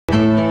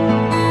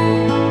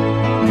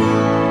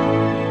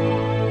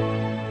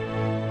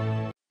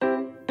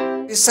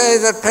say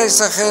that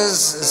Pesach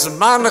is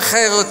Zman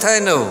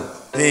Cherutenu,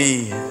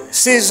 the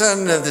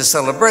season, the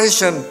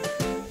celebration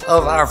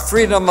of our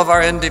freedom, of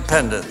our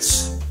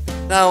independence.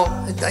 Now,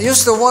 I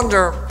used to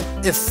wonder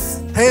if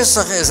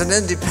Pesach is an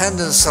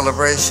independence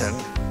celebration.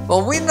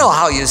 Well, we know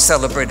how you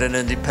celebrate an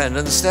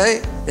Independence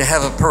Day. You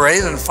have a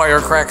parade and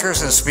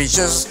firecrackers and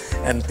speeches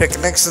and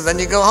picnics, and then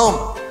you go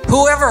home.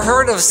 Who ever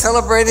heard of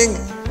celebrating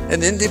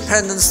an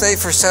Independence Day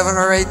for 7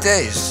 or 8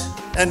 days?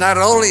 And not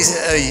only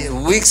a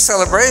week's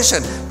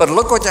celebration, but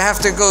look what you have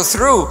to go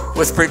through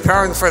with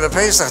preparing for the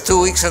Pesach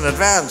 2 weeks in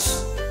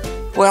advance.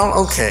 Well,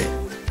 okay,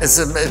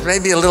 it may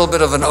be a little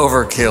bit of an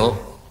overkill,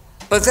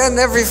 but then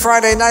every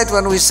Friday night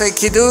when we say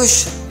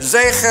Kiddush,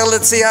 Zecher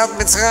L'Tziat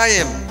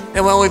Mitzrayim,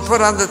 and when we put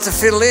on the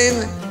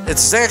tefillin,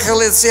 it's Zecher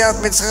L'Tziat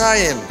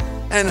Mitzrayim,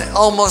 and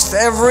almost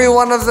every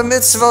one of the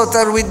mitzvot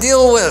that we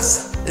deal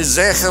with is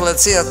Zecher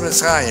L'Tziat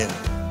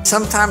Mitzrayim.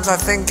 Sometimes I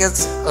think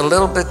it's a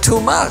little bit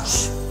too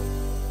much.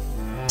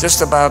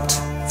 Just about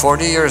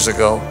 40 years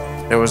ago,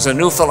 there was a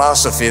new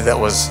philosophy that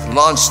was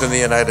launched in the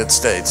United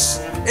States.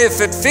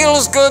 If it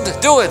feels good,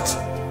 do it.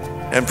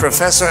 And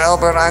Professor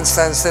Albert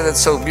Einstein said it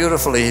so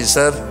beautifully. He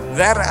said,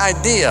 that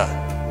idea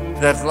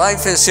that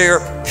life is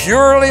here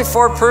purely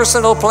for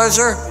personal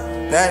pleasure,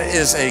 that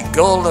is a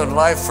golden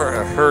life for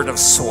a herd of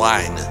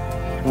swine.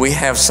 We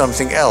have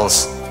something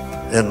else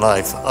in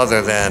life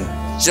other than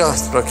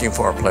just looking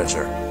for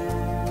pleasure.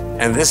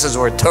 And this is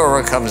where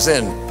Torah comes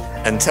in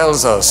and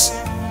tells us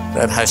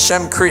that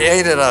Hashem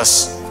created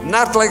us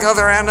not like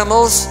other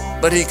animals,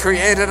 but He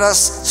created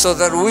us so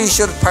that we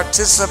should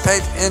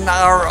participate in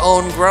our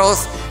own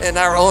growth, in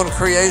our own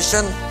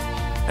creation,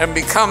 and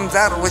become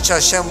that which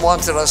Hashem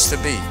wanted us to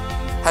be.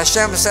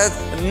 Hashem said,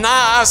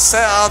 Na'aseh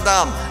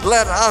Adam,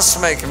 let us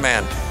make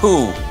man.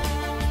 Who?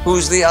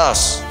 Who's the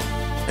us?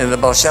 And the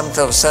Baal Shem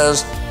Tov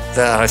says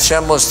that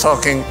Hashem was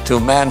talking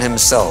to man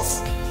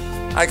himself.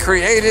 I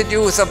created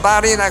you with a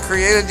body, and I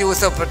created you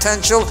with a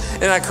potential,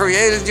 and I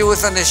created you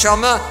with a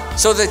neshama,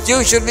 so that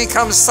you should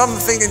become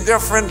something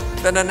different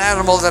than an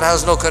animal that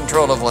has no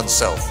control of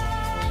oneself.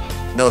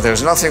 No,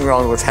 there's nothing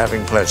wrong with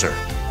having pleasure.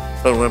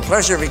 But when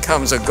pleasure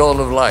becomes a goal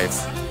of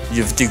life,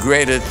 you've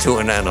degraded to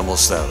an animal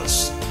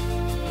status.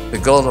 The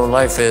goal of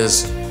life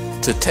is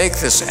to take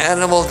this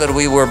animal that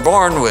we were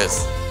born with.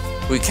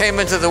 We came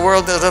into the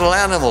world as little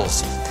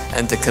animals,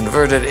 and to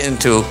convert it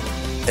into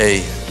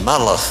a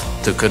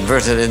malach, to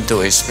convert it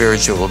into a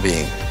spiritual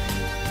being.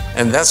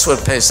 And that's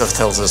what Pesach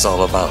tells us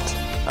all about.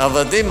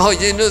 Avadim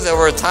hoyinu, there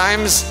were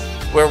times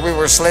where we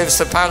were slaves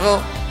to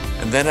Paro,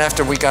 and then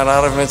after we got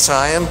out of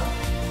Mitzrayim,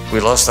 we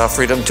lost our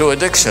freedom to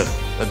addiction.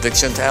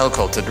 Addiction to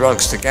alcohol, to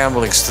drugs, to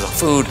gambling, to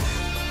food.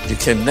 You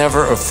can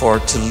never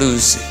afford to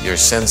lose your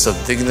sense of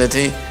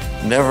dignity,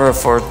 never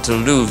afford to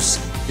lose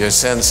your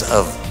sense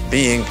of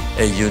being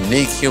a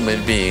unique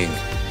human being.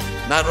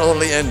 Not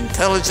only an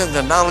intelligent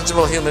and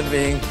knowledgeable human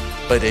being,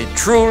 but a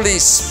truly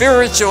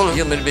spiritual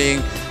human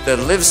being that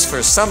lives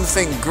for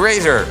something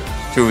greater,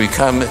 to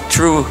become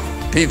true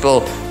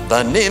people.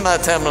 Banim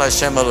atem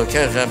l'Hashem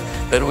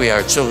Elokechem, that we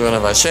are children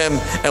of Hashem,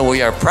 and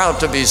we are proud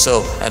to be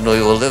so, and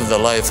we will live the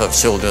life of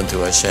children to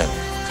Hashem.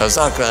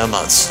 Chazak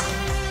v'amatz.